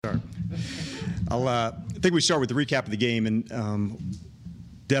I think we start with the recap of the game, and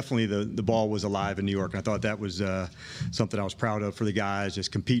definitely the ball was alive in New York, and I thought that was something I was proud of for the guys,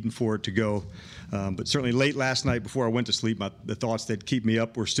 just competing for it to go. But certainly late last night before I went to sleep, the thoughts that keep me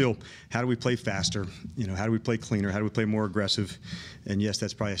up were still, how do we play faster? How do we play cleaner? How do we play more aggressive? And yes,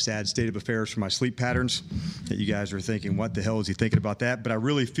 that's probably a sad state of affairs for my sleep patterns, that you guys are thinking, what the hell is he thinking about that? But I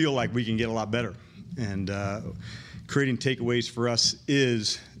really feel like we can get a lot better. And creating takeaways for us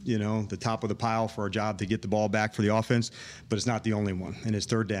is the top of the pile for our job to get the ball back for the offense, but it's not the only one. And it's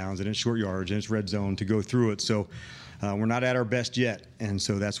third downs, and it's short yards, and it's red zone to go through it. So we're not at our best yet, and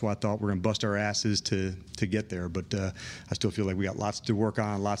so that's why I thought we're going to bust our asses to get there. But I still feel like we got lots to work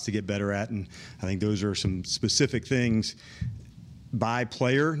on, lots to get better at, and I think those are some specific things by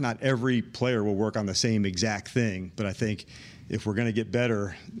player. Not every player will work on the same exact thing, but I think if we're going to get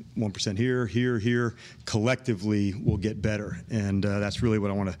better, 1% here, collectively we'll get better. And that's really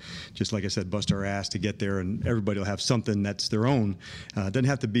what I want to, just like I said, bust our ass to get there, and everybody will have something that's their own. It doesn't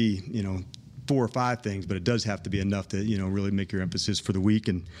have to be, 4 or 5 things, but it does have to be enough to, really make your emphasis for the week.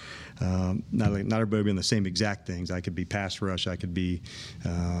 And not everybody will be on the same exact things. I could be pass rush. I could be,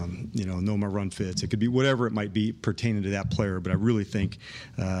 know my run fits. It could be whatever it might be pertaining to that player. But I really think,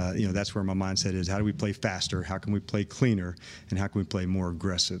 that's where my mindset is. How do we play faster? How can we play cleaner? And how can we play more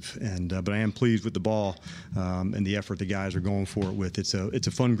aggressive? And but I am pleased with the ball and the effort the guys are going for it with. It's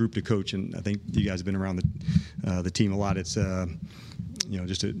a fun group to coach, and I think you guys have been around the team a lot. It's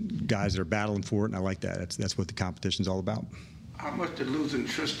just guys that are battling for it, and I like that. That's what the competition's all about. How much did losing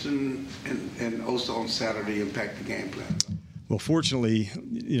Tristan and Osa on Saturday impact the game plan? Well, fortunately,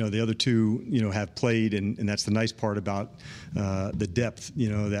 the other two, have played, and that's the nice part about the depth,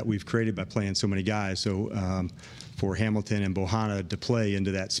 that we've created by playing so many guys. So for Hamilton and Bohanna to play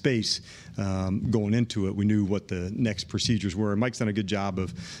into that space going into it, we knew what the next procedures were. And Mike's done a good job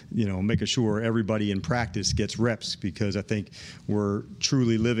of, making sure everybody in practice gets reps, because I think we're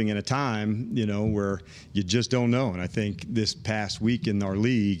truly living in a time, where you just don't know. And I think this past week in our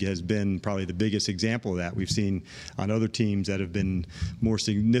league has been probably the biggest example of that. We've seen on other teams that have been more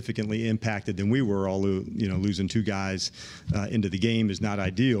significantly impacted than we were, although, losing 2 guys into the game is not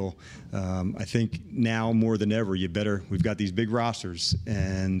ideal. I think now more than ever, we've got these big rosters,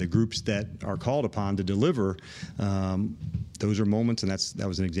 and the groups that are called upon to deliver, those are moments, and that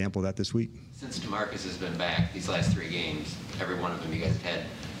was an example of that this week. Since DeMarcus has been back these last 3 games, every one of them you guys have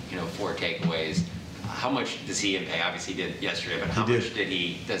had, 4 takeaways. How much does he impact? Obviously he did yesterday, but how much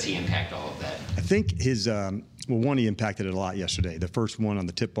does he impact all of that? I think his one, he impacted it a lot yesterday. The first one on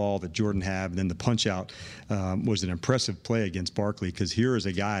the tip ball that Jordan had, and then the punch out was an impressive play against Barkley, because here is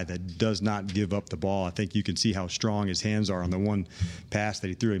a guy that does not give up the ball. I think you can see how strong his hands are on the one pass that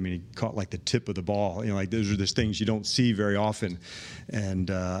he threw. I mean, he caught like the tip of the ball. Those are just things you don't see very often. And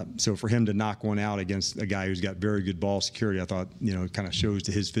so for him to knock one out against a guy who's got very good ball security, I thought, kind of shows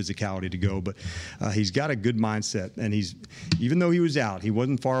to his physicality to go. But he's got a good mindset, and even though he was out, he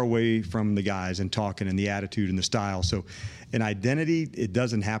wasn't far away from the guys and talking, and the attitude and the style. So an identity, it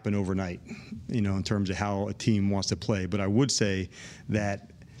doesn't happen overnight, in terms of how a team wants to play. But I would say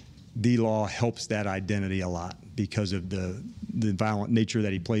that D-Law helps that identity a lot because of the violent nature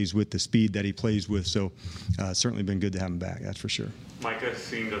that he plays with, the speed that he plays with. So certainly been good to have him back, that's for sure. Micah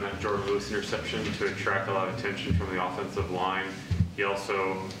seemed on that Jordan Lewis interception to attract a lot of attention from the offensive line. He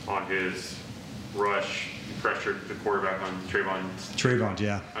also, on his rush, pressured the quarterback on Trayvon's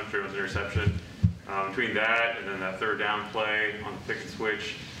interception. Between that and then that third down play on the pick and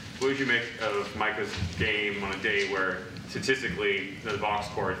switch, what would you make of Micah's game on a day where statistically the box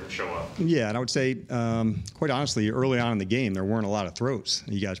score doesn't show up? Yeah, and I would say, quite honestly, early on in the game, there weren't a lot of throws.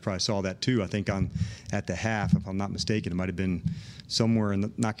 You guys probably saw that too. I think at the half, if I'm not mistaken, it might have been somewhere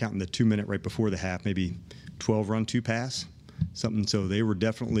not counting the 2-minute right before the half, maybe 12 run, 2 pass. Something. So they were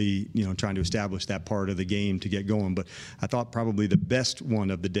definitely, trying to establish that part of the game to get going. But I thought probably the best one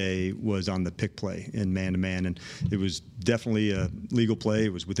of the day was on the pick play in man-to-man, and it was definitely a legal play.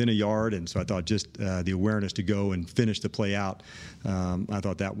 It was within a yard, and so I thought just the awareness to go and finish the play out. I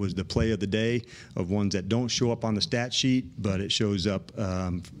thought that was the play of the day, of ones that don't show up on the stat sheet, but it shows up,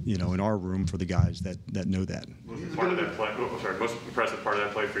 in our room for the guys that know that. Part of that play, most impressive part of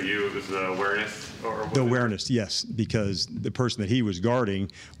that play for you was the awareness? The awareness, yes, because the person that he was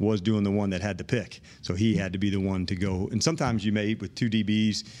guarding was doing the one that had the pick. So he had to be the one to go. And sometimes you may, with 2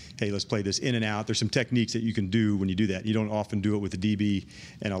 DBs, hey, let's play this in and out. There's some techniques that you can do when you do that. You don't often do it with a DB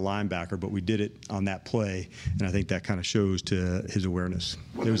and a linebacker, but we did it on that play, and I think that kind of shows to his awareness.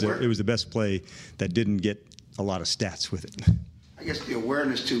 It was the best play that didn't get a lot of stats with it. I guess the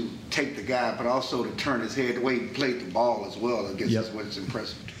awareness to take the guy, but also to turn his head, the way he played the ball as well, I guess is what's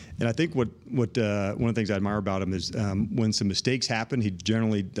impressive. And I think what one of the things I admire about him is when some mistakes happen, he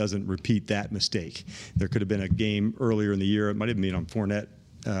generally doesn't repeat that mistake. There could have been a game earlier in the year, it might have been on Fournette,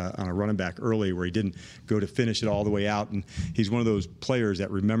 on a running back early where he didn't go to finish it all the way out, and he's one of those players that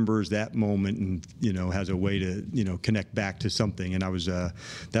remembers that moment and has a way to connect back to something. And I was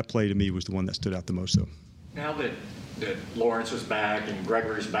that play to me was the one that stood out the most. So now that Lawrence is back and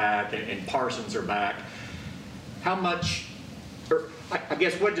Gregory's back and Parsons are back, how much, or I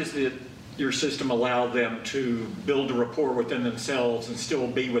guess, what does your system allow them to build a rapport within themselves and still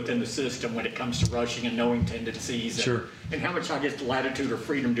be within the system when it comes to rushing and knowing tendencies? Sure. And how much, I guess, latitude or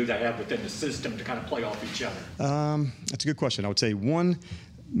freedom do they have within the system to kind of play off each other? That's a good question. I would say one,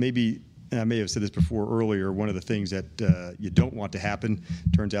 maybe, and I may have said this before earlier, one of the things that you don't want to happen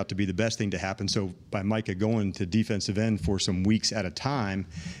turns out to be the best thing to happen. So by Micah going to defensive end for some weeks at a time,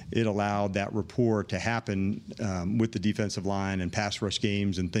 it allowed that rapport to happen with the defensive line and pass rush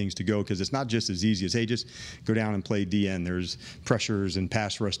games and things to go, because it's not just as easy as, hey, just go down and play DN. There's pressures and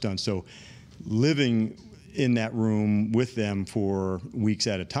pass rush done. So living in that room with them for weeks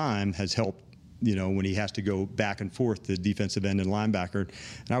at a time has helped when he has to go back and forth to defensive end and linebacker.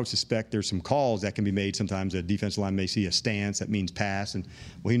 And I would suspect there's some calls that can be made. Sometimes a defensive line may see a stance that means pass, and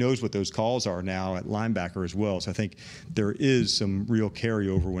he knows what those calls are now at linebacker as well. So I think there is some real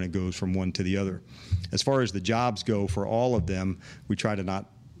carryover when it goes from one to the other. As far as the jobs go for all of them, we try to not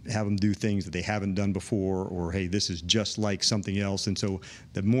have them do things that they haven't done before, or, hey, this is just like something else. And so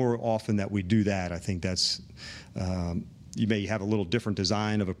the more often that we do that, I think that's you may have a little different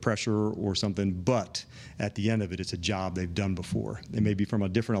design of a pressure or something, but at the end of it, it's a job they've done before. It may be from a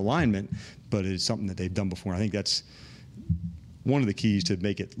different alignment, but it's something that they've done before. I think that's one of the keys to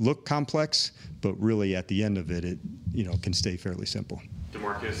make it look complex, but really at the end of it, it can stay fairly simple.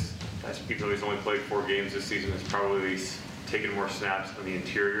 DeMarcus, even though he's only played 4 games this season, has probably taken more snaps on the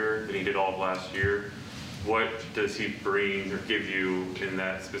interior than he did all of last year. What does he bring or give you in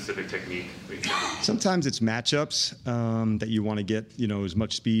that specific technique? Sometimes it's matchups that you want to get, as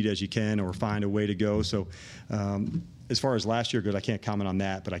much speed as you can or find a way to go. So as far as last year goes, I can't comment on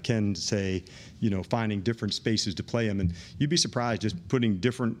that, but I can say, finding different spaces to play him. And you'd be surprised just putting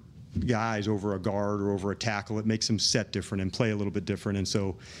different guys over a guard or over a tackle. It makes them set different and play a little bit different. And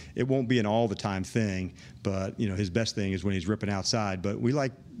so it won't be an all-the-time thing, but, his best thing is when he's ripping outside. But we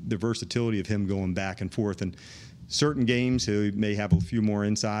like the versatility of him going back and forth. And certain games he may have a few more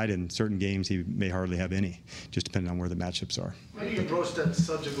inside, and certain games he may hardly have any, just depending on where the matchups are. How do you approach that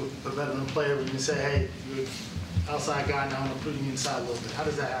subject with a veteran player when you say, hey, you're outside guy, now I'm going to put you inside a little bit? How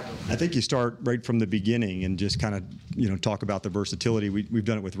does that happen? I think you start right from the beginning and just kind of, talk about the versatility. We've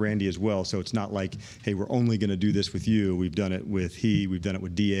done it with Randy as well, so it's not like, hey, we're only going to do this with you. We've done it with we've done it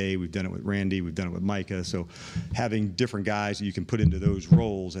with DA, we've done it with Randy, we've done it with Micah. So having different guys that you can put into those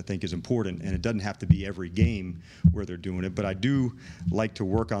roles, I think, is important, and it doesn't have to be every game where they're doing it. But I do like to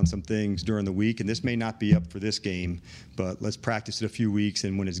work on some things during the week, and this may not be up for this game, but let's practice it a few weeks,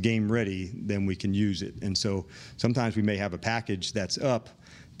 and when it's game ready, then we can use it. And so sometimes we may have a package that's up,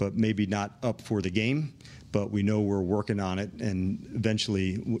 but maybe not up for the game, but we know we're working on it, and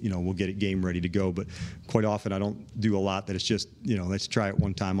eventually, we'll get it game ready to go. But quite often I don't do a lot that it's just, let's try it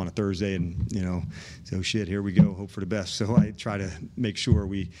one time on a Thursday and, so shit, here we go, hope for the best. So I try to make sure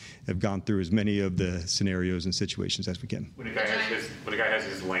we have gone through as many of the scenarios and situations as we can. When a guy has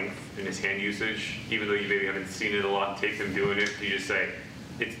his length and his hand usage, even though you maybe haven't seen it a lot and take him doing it, you just say,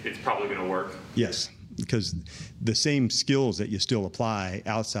 it's probably going to work. Yes. Because the same skills that you still apply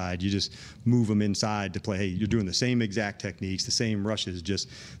outside, you just move them inside to play. Hey, you're doing the same exact techniques, the same rushes, just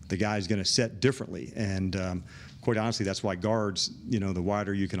the guy's going to set differently. And quite honestly, that's why guards, the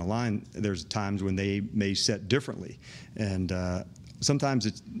wider you can align, there's times when they may set differently. And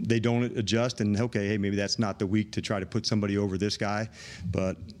sometimes they don't adjust, and okay, hey, maybe that's not the week to try to put somebody over this guy,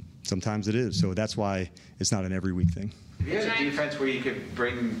 but sometimes it is. So that's why it's not an every week thing. Have you had a defense where you could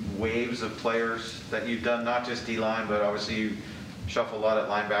bring waves of players that you've done, not just D-line, but obviously you shuffle a lot at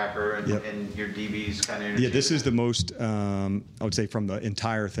linebacker and, yep. and your DBs kind of Yeah, this is the most, I would say, from the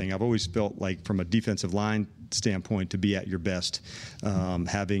entire thing. I've always felt like from a defensive line standpoint to be at your best,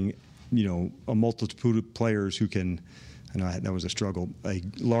 having, a multitude of players who can, I know that was a struggle, a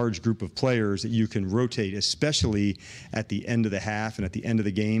large group of players that you can rotate, especially at the end of the half and at the end of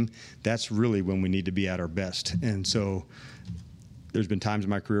the game. That's really when we need to be at our best. And so there's been times in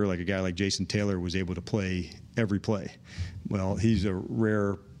my career, like a guy like Jason Taylor was able to play every play. Well, he's a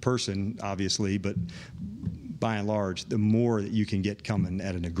rare person, obviously, but by and large, the more that you can get coming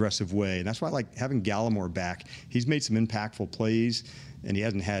at an aggressive way. And that's why I like having Gallimore back. He's made some impactful plays and he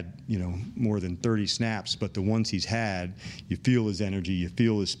hasn't had, more than 30 snaps, but the ones he's had, you feel his energy, you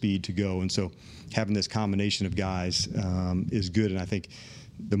feel his speed to go. And so having this combination of guys is good. And I think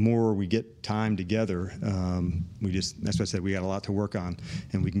the more we get time together, that's why I said we got a lot to work on,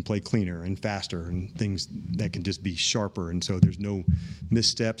 and we can play cleaner and faster and things that can just be sharper. And so there's no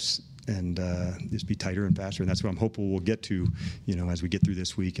missteps, and just be tighter and faster. And that's what I'm hopeful we'll get to, as we get through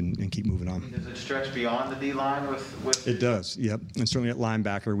this week and keep moving on. Does it stretch beyond the D-line with? It does, yep. And certainly at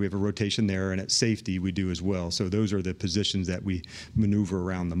linebacker, we have a rotation there, and at safety, we do as well. So those are the positions that we maneuver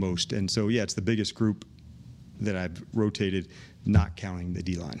around the most. And so, yeah, it's the biggest group that I've rotated, not counting the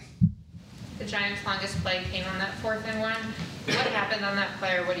D-line. The Giants' longest play came on that 4th and 1. What happened on that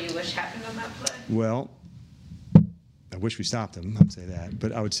play, or what do you wish happened on that play? Well, I wish we stopped him. I'd say that,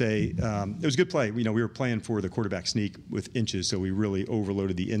 but I would say it was a good play. We were playing for the quarterback sneak with inches, so we really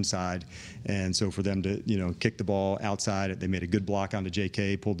overloaded the inside, and so for them to kick the ball outside, they made a good block onto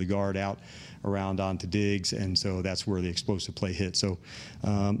J.K., pulled the guard out around onto Diggs, and so that's where the explosive play hit. So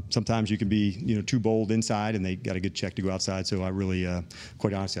sometimes you can be too bold inside, and they got a good check to go outside. So I really,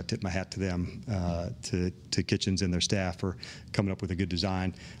 quite honestly, I tip my hat to them, to Kitchens and their staff for coming up with a good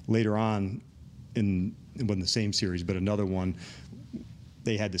design. Later on, it wasn't the same series, but another one,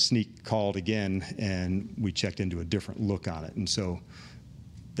 they had the sneak called again, and we checked into a different look on it, and so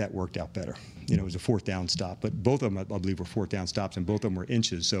that worked out better. It was a 4th down stop, but both of them, I believe, were 4th down stops, and both of them were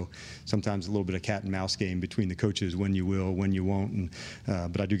inches. So sometimes a little bit of cat and mouse game between the coaches, when you will, when you won't.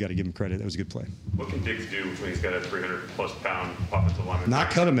 And but I do got to give him credit. That was a good play. What can Diggs do when he's got a 300-plus pound offensive lineman?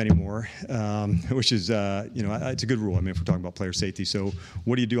 Not cut him anymore, which is, it's a good rule. I mean, if we're talking about player safety. So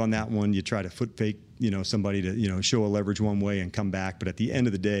what do you do on that one? You try to foot fake, somebody to, show a leverage one way and come back. But at the end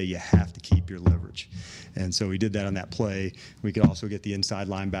of the day, you have to keep your leverage. And so he did that on that play. We could also get the inside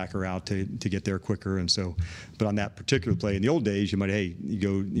linebacker out to get there quicker. And so, but on that particular play, in the old days, you might, you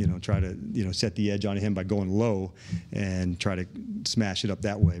go, try to, set the edge on him by going low and try to smash it up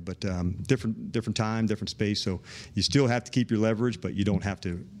that way. But different time, different space. So you still have to keep your leverage, but you don't have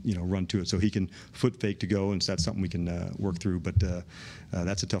to, run to it. So he can foot fake to go, and so that's something we can work through. But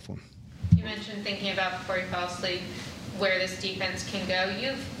that's a tough one. You mentioned thinking about before you fell asleep where this defense can go.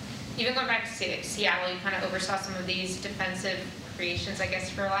 Even going back to Seattle, you kind of oversaw some of these defensive creations, I guess,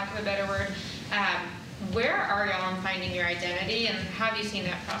 for lack of a better word. Where are y'all in finding your identity, and how have you seen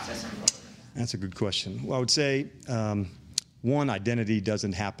that process unfold? That's a good question. Well, I would say, one, identity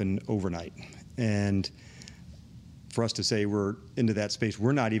doesn't happen overnight. And for us to say we're into that space,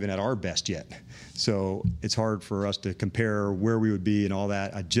 we're not even at our best yet. So it's hard for us to compare where we would be and all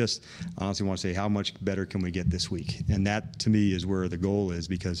that. I just honestly want to say, how much better can we get this week? And that, to me, is where the goal is,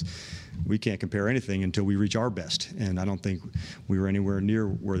 because we can't compare anything until we reach our best. And I don't think we were anywhere near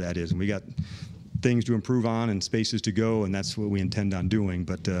where that is. And we got things to improve on and spaces to go, and that's what we intend on doing.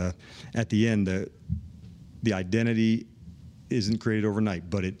 But at the end, the identity isn't created overnight,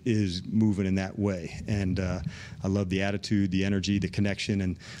 but it is moving in that way. And I love the attitude, the energy, the connection.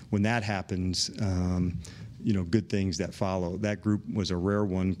 And when that happens, good things that follow. That group was a rare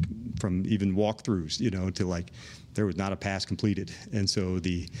one, from even walkthroughs, to there was not a pass completed. And so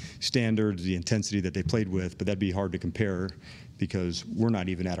the standards, the intensity that they played with, but that'd be hard to compare because we're not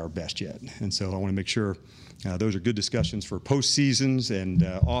even at our best yet. And so I want to make sure those are good discussions for postseasons and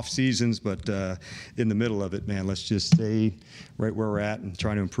off seasons, but in the middle of it, man, let's just stay right where we're at and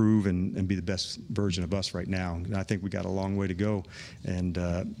try to improve and be the best version of us right now. And I think we got a long way to go, and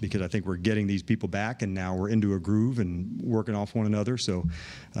because I think we're getting these people back, and now we're into a groove and working off one another. So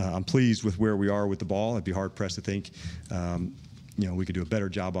I'm pleased with where we are with the ball. I'd be hard pressed to think we could do a better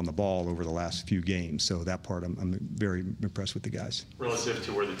job on the ball over the last few games. So that part, I'm very impressed with the guys. Relative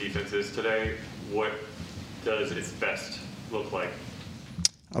to where the defense is today, what does its best look like?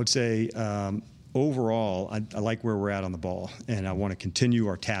 I would say overall, I like where we're at on the ball, and I want to continue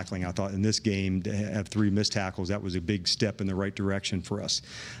our tackling. I thought in this game to have 3 missed tackles, that was a big step in the right direction for us.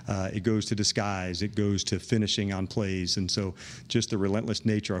 It goes to disguise. It goes to finishing on plays. And so just the relentless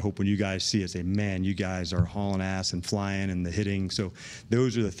nature, I hope when you guys see it, say, man, you guys are hauling ass and flying and the hitting. So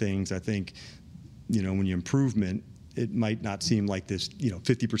those are the things I think, when you improvement, it might not seem like this,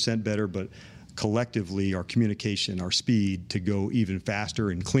 50% better, but collectively, our communication, our speed to go even faster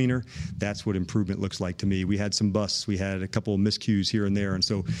and cleaner, that's what improvement looks like to me. We had some busts. We had a couple of miscues here and there, and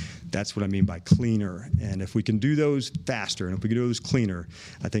so that's what I mean by cleaner. And if we can do those faster, and if we can do those cleaner,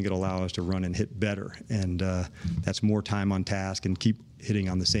 I think it'll allow us to run and hit better. And that's more time on task and keep hitting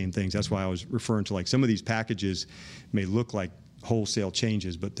on the same things. That's why I was referring to, some of these packages may look like wholesale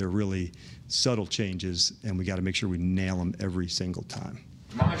changes, but they're really subtle changes, and we got to make sure we nail them every single time.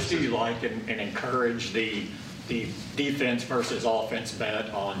 How much do you like and encourage the defense versus offense bet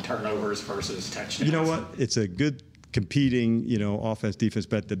on turnovers versus touchdowns? You know what? It's a good competing, offense, defense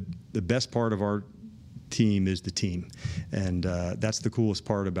bet. The best part of our team is the team, and that's the coolest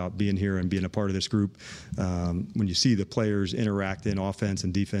part about being here and being a part of this group. When you see the players interact in offense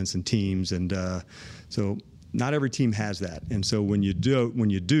and defense and teams, and so not every team has that. And so when you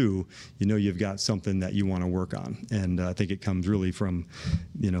do, you've got something that you want to work on. And I think it comes really from,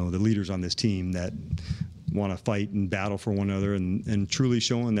 the leaders on this team that want to fight and battle for one another, and truly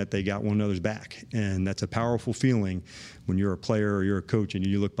showing that they got one another's back. And that's a powerful feeling when you're a player or you're a coach and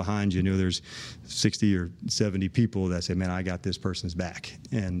you look behind you, there's 60 or 70 people that say, man, I got this person's back.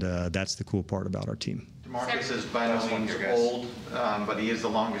 And that's the cool part about our team. DeMarcus is by no means old, but he is the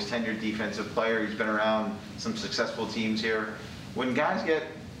longest tenured defensive player. He's been around some successful teams here. When guys get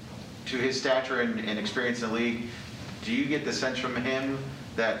to his stature and experience in the league, do you get the sense from him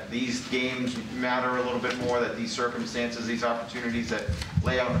that these games matter a little bit more, that these circumstances, these opportunities that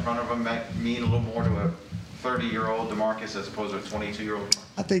lay out in front of him mean a little more to a 30-year-old DeMarcus as opposed to a 22-year-old?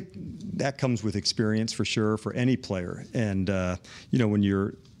 I think that comes with experience for sure for any player. And, when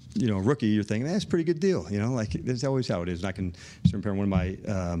you're a rookie, you're thinking, that's a pretty good deal. That's always how it is. And I can remember one of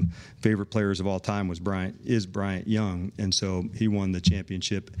my favorite players of all time was Bryant Young. And so he won the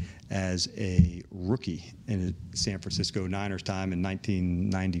championship as a rookie in San Francisco Niners time in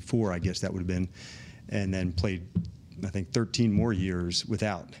 1994, I guess that would have been, and then played, I think, 13 more years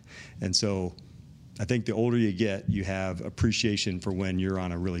without. And so I think the older you get, you have appreciation for when you're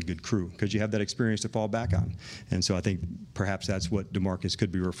on a really good crew because you have that experience to fall back on. And so I think perhaps that's what DeMarcus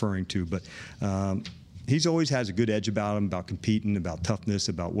could be referring to. But he's always has a good edge about him, about competing, about toughness,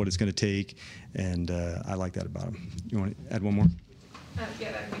 about what it's going to take. And I like that about him. You want to add one more?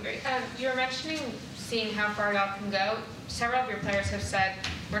 Yeah, that'd be great. You were mentioning seeing how far y'all can go. Several of your players have said,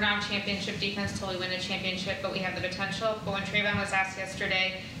 we're not a championship defense till we win a championship, but we have the potential. But when Trayvon was asked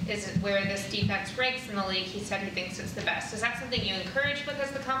yesterday, is it where this defense ranks in the league, he said he thinks it's the best. Is that something you encourage because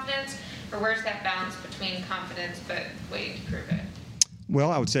of the confidence, or where's that balance between confidence but waiting to prove it?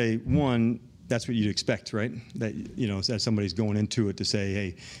 Well, I would say, one, that's what you'd expect, right? That, as somebody's going into it to say,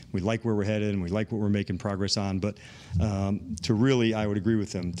 hey, we like where we're headed and we like what we're making progress on. But to really, I would agree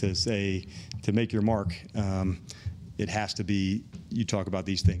with them to say, to make your mark, it has to be, you talk about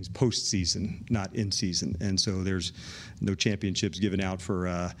these things, postseason, not in season. And so there's no championships given out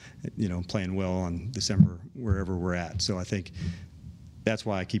for, playing well on December, wherever we're at. So I think that's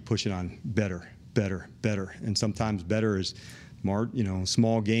why I keep pushing on better, better, better. And sometimes better is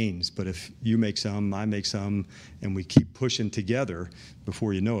small gains, but if you make some, I make some, and we keep pushing together,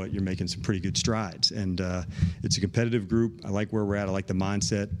 before you know it, you're making some pretty good strides. And it's a competitive group. I like where we're at. I like the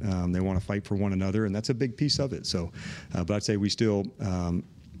mindset. They want to fight for one another, and that's a big piece of it. So, but I'd say we still,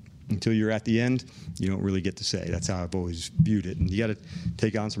 until you're at the end, you don't really get to say. That's how I've always viewed it. And you got to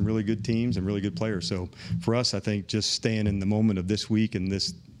take on some really good teams and really good players. So for us, I think just staying in the moment of this week and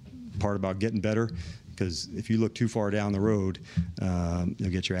this part about getting better, because if you look too far down the road, you'll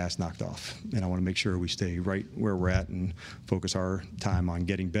get your ass knocked off. And I want to make sure we stay right where we're at and focus our time on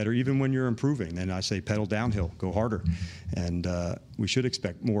getting better, even when you're improving. And I say pedal downhill, go harder. And we should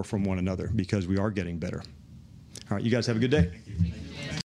expect more from one another because we are getting better. All right, you guys have a good day.